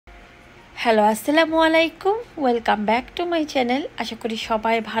Hello আসসালামু আলাইকুম welcome back to my channel. আশা করি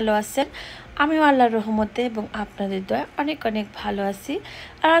সবাই ভালো আছেন। আমিও আল্লাহর রহমতে এবং আপনাদের দয়া অনেক অনেক ভালো আছি।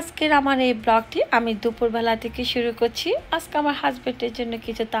 আর আজকের আমার এই ব্লগটি আমি দুপুরবেলা থেকে শুরু করছি। আজকে আমার হাজব্যান্ডের জন্য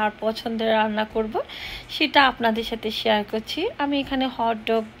কিছু তার পছন্দের রান্না করব, সেটা আপনাদের সাথে শেয়ার করছি। আমি এখানে hot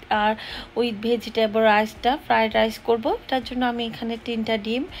dog R with vegetable রাইসটা ফ্রাইড রাইস করব। এটার জন্য আমি এখানে 3টা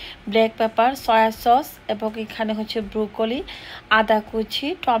ডিম, ব্ল্যাক পেপার, সয়া সস এবং এখানে হচ্ছে ব্রোকলি, আদা কুচি,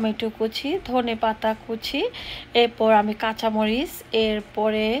 টমেটো কুচি, ধনে পাতা কুচি, এরপর আমি কাঁচামরিচ,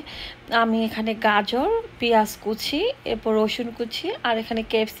 এরপরে আমি এখানে গাজর, পেঁয়াজ কুচি, এরপর রসুন কুচি, আর এখানে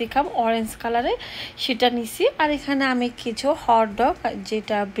ক্যাপসিকাম অরেঞ্জ কালারে সেটা নিছি। আর এখানে আমি কিছু হট ডগ,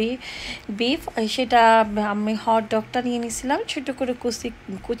 যেটা বিফ সেটা আমি হট ডগটা নিয়ে নিয়েছিলাম, ছোটো করে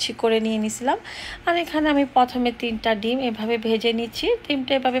কুচি করে নিয়ে নিয়েছিলাম। আর এখানে আমি প্রথমে 3টা ডিম এভাবে ভেজে নিচ্ছি।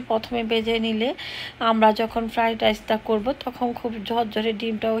 ডিমটা এভাবে প্রথমে ভেজে নিলে আমরা যখন ফ্রাইড রাইসটা করব তখন খুব ঝরঝরে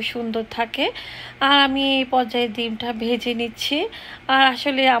ডিমটাও সুন্দর থাকে। আর আমি এই পর্যায়ে ডিমটা ভেজে নিচ্ছি। আর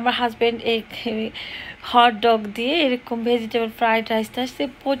আসলে আমার হাজব্যান্ড এই হট ডগ দিয়ে এরকম ভেজিটেবল ফ্রাইড রাইসটা সে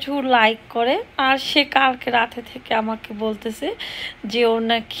প্রচুর লাইক করে। আর সে কালকে রাতে থেকে আমাকে বলতেছে যে ওর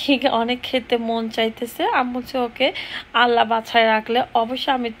নাকি অনেক খেতে মন চাইতেছে। আমি বলছি ওকে আল্লাহ বাছায় রাখলে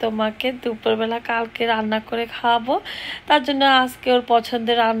অবশ্যই আমি তোমাকে দুপুরবেলা কালকে রান্না করে খাওয়াবো। তার জন্য আজকে ওর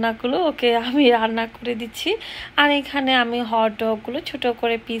পছন্দের রান্নাগুলো ওকে আমি রান্না করে দিচ্ছি। আর এখানে আমি হট ডগগুলো ছোটো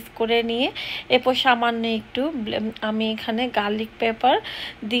করে পিস করে নিয়ে এরপর সামান্য একটু আমি এখানে গার্লিক পেপার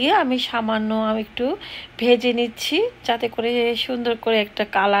দিয়ে আমি সামান্য একটু ভেজে নিচ্ছি, যাতে করে সুন্দর করে একটা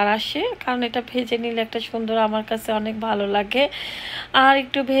কালার আসে। কারণ এটা ভেজে নিলে একটা সুন্দর আমার কাছে অনেক ভালো লাগে। আর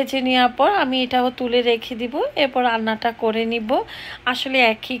একটু ভেজে নেওয়ার পর আমি এটাও তুলে রেখে দিব, এরপর রান্নাটা করে নিব। আসলে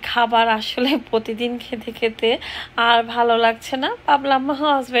একই খাবার আসলে প্রতিদিন খেতে খেতে আর ভালো লাগছে না। ভাবলাম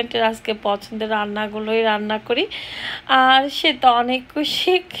হাজব্যান্ডের আজকে পছন্দের রান্নাগুলোই রান্না করি। আর সে তো অনেক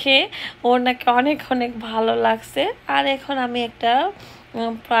খুশি খেয়ে, ওর নাকি অনেক অনেক ভালো লাগছে। আর এখন আমি একটা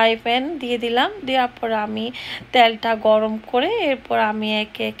ফ্রাই প্যান দিয়ে দিলাম, দেওয়ার পর আমি তেলটা গরম করে এরপর আমি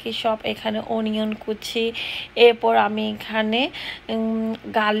একে একে সব এখানে অনিয়ন কুচি, এরপর আমি এখানে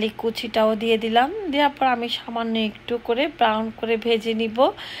গার্লিক কুচিটাও দিয়ে দিলাম। দেওয়ার পর আমি সামান্য একটু করে ব্রাউন করে ভেজে নিব।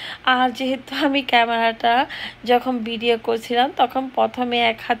 আর যেহেতু আমি ক্যামেরাটা যখন ভিডিও করছিলাম তখন প্রথমে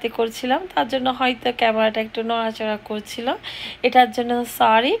এক হাতে করছিলাম, তার জন্য হয়তো ক্যামেরাটা একটু নড়াচড়া করছিল, এটার জন্য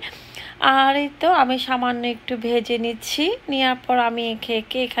সরি। আর এই তো আমি সামান্য একটু ভেজে নিচ্ছি, নেওয়ার পর আমি একে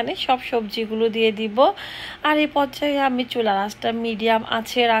একে এখানে সব সবজিগুলো দিয়ে দিব। আর এই পর্যায়ে আমি চুলার আঁচটা মিডিয়াম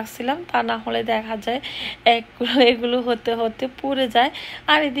আছে রাখছিলাম, তা না হলে দেখা যায় এগুলো হতে হতে পুড়ে যায়।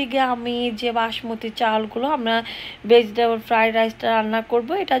 আর এদিকে আমি যে বাসমতি চালগুলো আমরা ভেজিটেবল ফ্রাইড রাইসটা রান্না করব,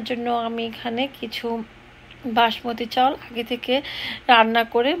 এটার জন্য আমি এখানে কিছু বাসমতি চাল আগে থেকে রান্না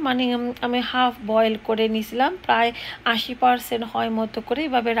করে আমি হাফ বয়েল করে নিয়েছিলাম, প্রায় 80% হয় মতো করে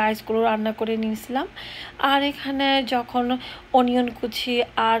এভাবে রাইসগুলো রান্না করে নিয়েছিলাম। আর এখানে যখন অনিয়ন কুচি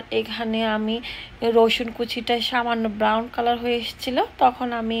আর এখানে আমি রসুন কুচিটা সামান্য ব্রাউন কালার হয়ে এসেছিল, তখন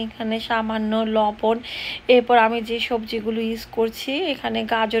আমি এখানে সামান্য লবণ, এরপর আমি যে সবজিগুলো ইউজ করছি এখানে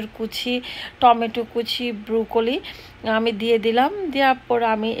গাজর কুচি, টমেটো কুচি, ব্রোকলি আমি দিয়ে দিলাম। দেওয়ার পর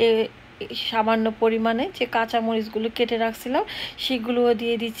আমি সামান্য পরিমাণে যে কাঁচামরিচগুলো কেটে রাখছিলাম সেগুলোও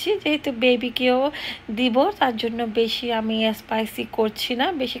দিয়ে দিচ্ছি। যেহেতু বেবিকেও দিব তার জন্য বেশি আমি স্পাইসি করছি না,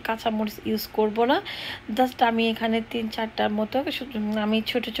 বেশি কাঁচামরিচ ইউজ করব না। জাস্ট আমি এখানে 3-4টার মতো আমি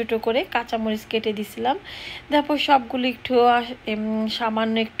ছোট ছোট করে কাঁচামরিচ কেটে দিছিলাম। তারপর সবগুলো একটু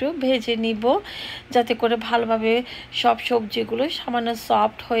সামান্য একটু ভেজে নিব, যাতে করে ভালোভাবে সব সবজিগুলো সামান্য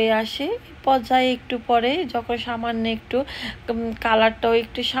সফট হয়ে আসে। পর্যায়ে একটু পরে যখন সামান্য একটু কালারটাও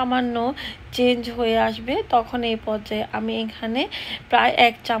একটু সামান্য চেঞ্জ হয়ে আসবে, তখন এই পর্যায়ে আমি এখানে প্রায়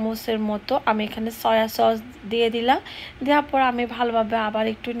 1 চামচের মতো আমি এখানে সয়া সস দিয়ে দিলাম। দেওয়ার পর আমি ভালোভাবে আবার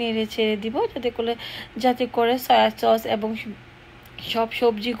একটু নেড়ে ছেড়ে দিব, যাতে করে সয়া সস এবং সব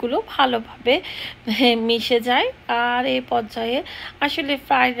সবজিগুলো ভালোভাবে মিশে যায়। আর এই পর্যায়ে আসলে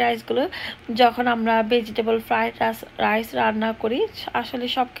ফ্রাইড রাইসগুলো যখন আমরা ভেজিটেবল ফ্রাইড রাইস রান্না করি, আসলে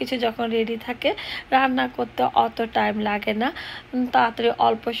সব কিছু যখন রেডি থাকে রান্না করতে অত টাইম লাগে না, তাড়াতাড়ি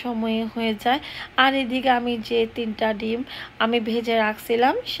অল্প সময়ে হয়ে যায়। আর এদিকে আমি যে 3টা ডিম আমি ভেজে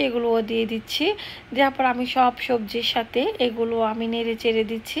রাখছিলাম সেগুলোও দিয়ে দিচ্ছি। দেওয়ার পর আমি সব সবজির সাথে এগুলো আমি নেড়ে চেড়ে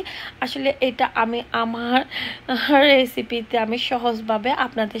দিচ্ছি। আসলে এটা আমি আমার রেসিপিতে আমি সহজ সহজভাবে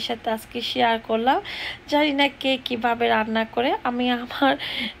আপনাদের সাথে আজকে শেয়ার করলাম। জানি না কে কীভাবে রান্না করে, আমি আমার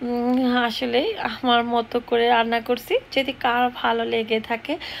আসলে আমার মতো করে রান্না করছি। যদি কারো ভালো লেগে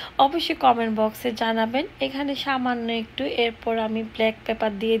থাকে অবশ্যই কমেন্ট বক্সে জানাবেন। এখানে সামান্য একটু এরপর আমি ব্ল্যাক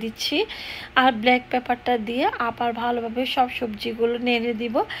পেপার দিয়ে দিচ্ছি, আর ব্ল্যাক পেপারটা দিয়ে আবার ভালোভাবে সব সবজিগুলো নেড়ে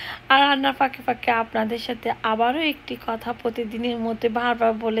দিব। আর রান্নার ফাঁকে ফাঁকে আপনাদের সাথে আবারও একটি কথা প্রতিদিনের মধ্যে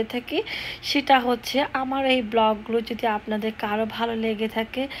বারবার বলে থাকি, সেটা হচ্ছে আমার এই ব্লগগুলো যদি আপনাদের কারো ভালো লেগে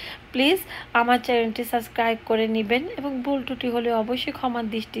থাকে প্লিজ আমার চ্যানেলটি সাবস্ক্রাইব করে নেবেন এবং ভুল ত্রুটি হলে অবশ্যই ক্ষমার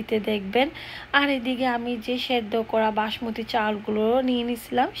দৃষ্টিতে দেখবেন। আর এদিকে আমি যে সেদ্ধ করা বাসমতি চালগুলো নিয়ে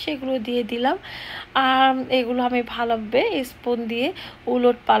নিয়েছিলাম সেগুলো দিয়ে দিলাম, আর এগুলো আমি ভালোভাবে স্পুন দিয়ে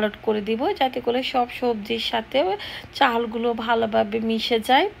উলট পালট করে দিব যাতে করে সব সবজির সাথে চালগুলো ভালোভাবে মিশে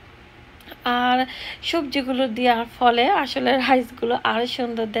যায়। আর সবজিগুলো দেওয়ার ফলে আসলে রাইসগুলো আরও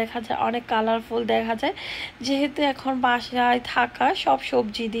সুন্দর দেখা যায়, অনেক কালারফুল দেখা যায়। যেহেতু এখন বাসায় থাকা সব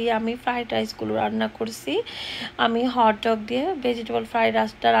সবজি দিয়ে আমি ফ্রাইড রাইসগুলো রান্না করছি, আমি হট ডগ দিয়ে ভেজিটেবল ফ্রাইড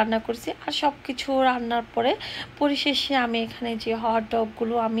রাইসটা রান্না করছি। আর সব কিছু রান্নার পরে পরিশেষে আমি এখানে যে হট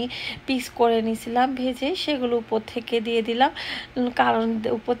ডগগুলো আমি পিস করে নিয়েছিলাম ভেজে, সেগুলো উপর থেকে দিয়ে দিলাম, কারণ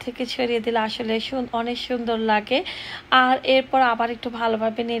উপর থেকে ছড়িয়ে দিলে আসলে অনেক সুন্দর লাগে। আর এরপর আবার একটু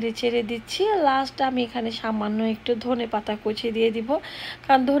ভালোভাবে নেড়ে চেড়ে দিচ্ছি। লাস্ট আমি এখানে সামান্য একটু ধনেপাতা কুচি দিয়ে দিব,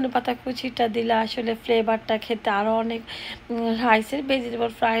 কারণ ধনেপাতা কুচিটা দিলে আসলে ফ্লেভারটা খেতে আরও অনেক, রাইসের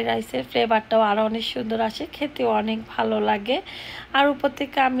ভেজিটেবল ফ্রাইড রাইসের ফ্লেভারটাও আরও অনেক সুন্দর আসে, খেতেও অনেক ভালো লাগে। আর উপর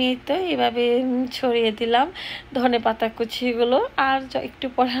থেকে আমি তো এভাবে ছড়িয়ে দিলাম ধনেপাতা কুচিগুলো। আর একটু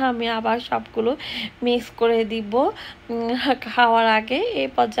পরে আমি আবার সবগুলো মিক্স করে দিব খাওয়ার আগে। এই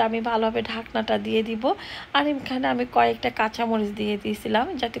পর্যায়ে আমি ভালোভাবে ঢাকনাটা দিয়ে দিব। আর এখানে আমি কয়েকটা কাঁচামরিচ দিয়ে দিয়েছিলাম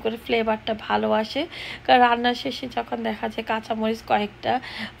যাতে করে ফ্লেভারটা ভালো আসে, কারণ রান্নার শেষে যখন দেখা যায় কাঁচামরিচ কয়েকটা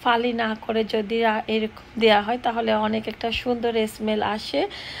ফালি না করে যদি এরকম দেওয়া হয় তাহলে অনেক একটা সুন্দর স্মেল আসে।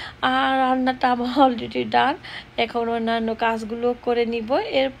 আর রান্নাটা আমার অলরেডি ডান, এখন অন্যান্য কাজগুলো করে নিব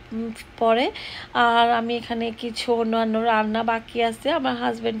এর পরে। আর আমি এখানে কিছু অন্যান্য রান্না বাকি আছে আমার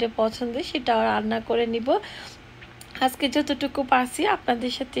হাজব্যান্ডের পছন্দের, সেটাও রান্না করে নিব। আজকে যতটুকু পারছি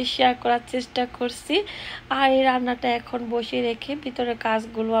আপনাদের সাথে শেয়ার করার চেষ্টা করছি। আর এই রান্নাটা এখন বসে রেখে ভিতরে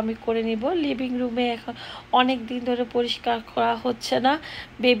কাজগুলো আমি করে নিব। লিভিং রুমে এখন অনেক দিন ধরে পরিষ্কার করা হচ্ছে না,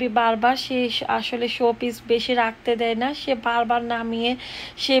 বেবি বারবার সে আসলে শোপিস বেশি রাখতে দেয় না, সে বারবার নামিয়ে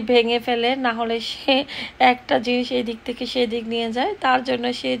সে ভেঙে ফেলে, না হলে সে একটা জিনিস এদিক থেকে সেদিক নিয়ে যায়। তার জন্য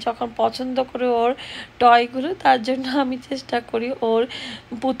সে যখন পছন্দ করে ওর টয়গুলো, তার জন্য আমি চেষ্টা করি ওর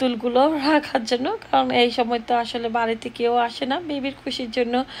পুতুলগুলো রাখার জন্য, কারণ এই সময় তো আসলে বাড়িতে কেউ আসে না, বেবির খুশির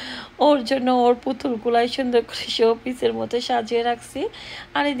জন্য ওর পুতুলগুলাই সুন্দর করে শোপিসের মতো সাজিয়ে রাখছি।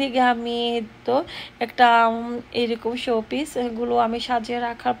 আর এদিকে আমি তো একটা এরকম শোপিসগুলো আমি সাজিয়ে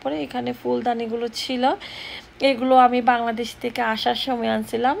রাখার পরে এখানে ফুলদানিগুলো ছিল, এগুলো আমি বাংলাদেশ থেকে আসার সময়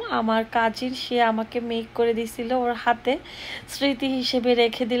আনছিলাম, আমার কাজিন সে আমাকে মেক করে দিয়েছিল, ওর হাতে স্মৃতি হিসেবে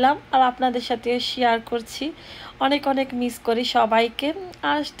রেখে দিলাম। আর আপনাদের সাথেও শেয়ার করছি, অনেক অনেক মিস করি সবাইকে।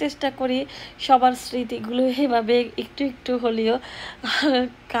 আর চেষ্টা করি সবার স্মৃতিগুলো এভাবে একটু একটু হলেও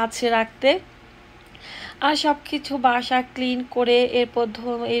কাছে রাখতে। আর সব কিছু বাসা ক্লিন করে এরপর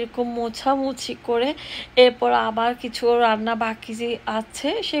এরকম মোছামুছি করে এরপর আবার কিছু রান্না বাকি যে আছে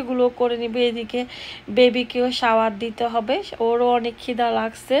সেগুলো করে নিবে। এদিকে বেবিকেও শাওয়ার দিতে হবে, ওরও অনেক খিদা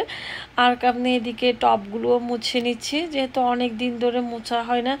লাগছে। আর আপনি এদিকে টপগুলোও মুছে নিচ্ছি, যেহেতু অনেক দিন ধরে মোছা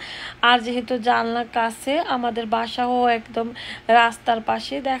হয় না। আর যেহেতু জানলার কাছে আমাদের বাসাও একদম রাস্তার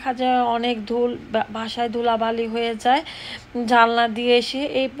পাশে, দেখা যায় অনেক বাসায় ধুলাবালি হয়ে যায়, জানলা দিয়ে এসে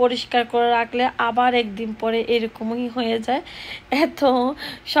এই পরিষ্কার করে রাখলে আবার একদিন পরে এরকমই হয়ে যায়। এত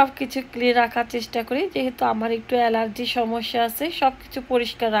সব কিছু ক্লিন রাখার চেষ্টা করি, যেহেতু আমার একটু অ্যালার্জি সমস্যা আছে, সব কিছু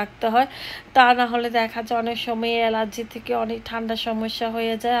পরিষ্কার রাখতে হয়, তা না হলে দেখা যায় অনেক সময় অ্যালার্জি থেকে অনেক ঠান্ডা সমস্যা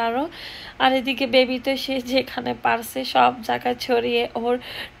হয়ে যায় আরও। আর এদিকে বেবি তো সে যেখানে পারছে সব জায়গায় ছড়িয়ে ওর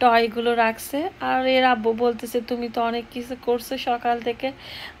টয়গুলো রাখছে। আর এর আব্বু বলতেছে তুমি তো অনেক কিছু করছো সকাল থেকে,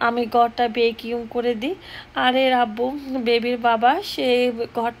 আমি ঘরটা ভ্যাকিউম করে দিই। আর এর আব্বু বেবির বাবা সে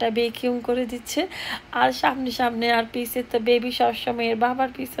ঘরটা ভ্যাকিউম করে দিচ্ছে। আর সামনে আর পিছে তো বেবি সবসময় এর বাবার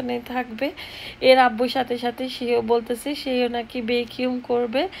পিছনে থাকবে, এর আব্বুর সাথে সাথে সেও বলতেছে সেও নাকি ভ্যাকিউম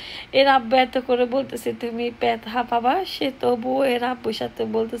করবে। এর আব্বু এত করে বলতেছে তুমি ব্যথা পাবা, সে তবুও এর আব্বুর সাথে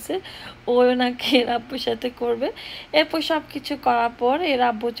বলতেছে ওও নাকি এর আব্বুর সাথে করবে। এরপর সব কিছু করার পর এর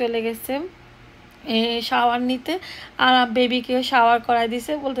আব্বু চলে গেছে শাওয়ার নিতে, আর বেবিকেও শাওয়ার করাই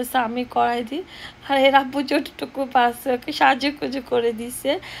দিছে, বলতেছে আমি করাই দিই। আর এর আব্বু যতটুকু পাচ্ছে ওকে সাজুগুজু করে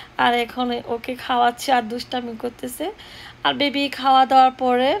দিছে, আর এখন ওকে খাওয়াচ্ছে আর দুষ্টামি করতেছে। আর বেবি খাওয়া দাওয়ার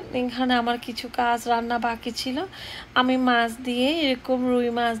পরে এখানে আমার কিছু কাজ রান্না বাকি ছিল। আমি মাছ দিয়ে এরকম রুই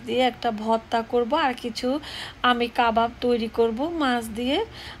মাছ দিয়ে একটা ভর্তা করব, আর কিছু আমি কাবাব তৈরি করব মাছ দিয়ে।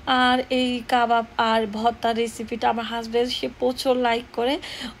 আর এই কাবাব আর ভর্তার রেসিপিটা আমার হাজব্যান্ড সে প্রচুর লাইক করে,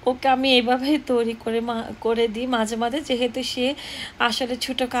 ওকে আমি এইভাবেই তৈরি করে দিই মাঝে মাঝে, যেহেতু সে আসলে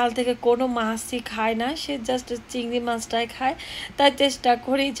ছোটো কাল থেকে কোনো মাছই খায় না, সে জাস্ট চিংড়ি মাছটাই খায়। তাই চেষ্টা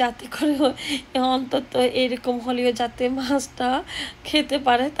করি যাতে করে অন্তত এরকম হলেও যাতে মাছটা খেতে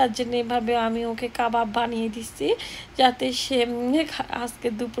পারে, তার জন্য এভাবে আমি ওকে কাবাব বানিয়ে দিচ্ছি, যাতে সে আজকে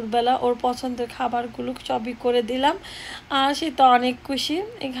দুপুরবেলা ওর পছন্দের খাবারগুলো সবই করে দিলাম। আর সে তো অনেক খুশি।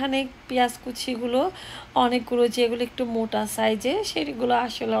 এখানে পেঁয়াজ কুচিগুলো অনেকগুলো, যেগুলো একটু মোটা সাইজে সেগুলো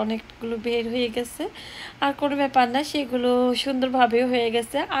আসলে অনেকগুলো বের হয়ে গেছে, আর কোনো ব্যাপার না, সেগুলো সুন্দরভাবে হয়ে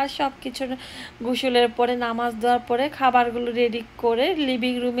গেছে। আর সব কিছু গোসলের পরে নামাজ দেওয়ার পরে খাবারগুলো রেডি করে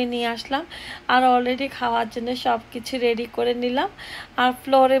লিভিং রুমে নিয়ে আসলাম, আর অলরেডি খাওয়ার জন্য সব কিছু রেডি করে নিলাম। আর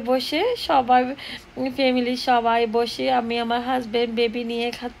ফ্লোরে বসে সবাই ফ্যামিলির সবাই বসে আমি আমার হাজব্যান্ড বেবি নিয়ে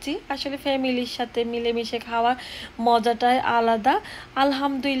খাচ্ছি। আসলে ফ্যামিলির সাথে মিলেমিশে খাওয়ার মজাটাই আলাদা।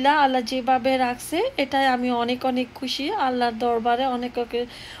 আলহামদুলিল্লাহ, আল্লাহ যেভাবে রাখছে এটাই আমি অনেক অনেক খুশি। আল্লাহর দরবারে অনেক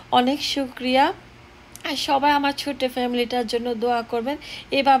অনেক শুকরিয়া। আর সবাই আমার ছোট্ট ফ্যামিলিটার জন্য দোয়া করবেন,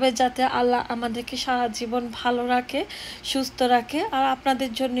 এভাবে যাতে আল্লাহ আমাদেরকে সারা জীবন ভালো রাখে, সুস্থ রাখে। আর আপনাদের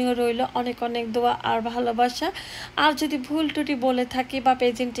জন্যও রইল অনেক অনেক দোয়া আর ভালোবাসা। আর যদি ভুল ত্রুটি বলে থাকি বা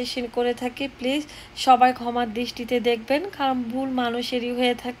প্রেজেন্টেশন করে থাকি, প্লিজ সবাই ক্ষমার দৃষ্টিতে দেখবেন, কারণ ভুল মানুষেরই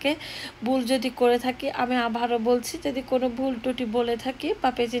হয়ে থাকে। ভুল যদি করে থাকি, আমি আবারও বলছি, যদি কোনো ভুল ত্রুটি বলে থাকি বা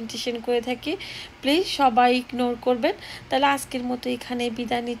প্রেজেন্টেশন করে থাকি, প্লিজ সবাই ইগনোর করবেন। তাহলে আজকের মতো এখানে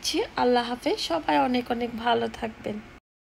বিদায় নিচ্ছি। আল্লাহ হাফেজ। সবাই অনেক অনেক ভালো থাকবেন।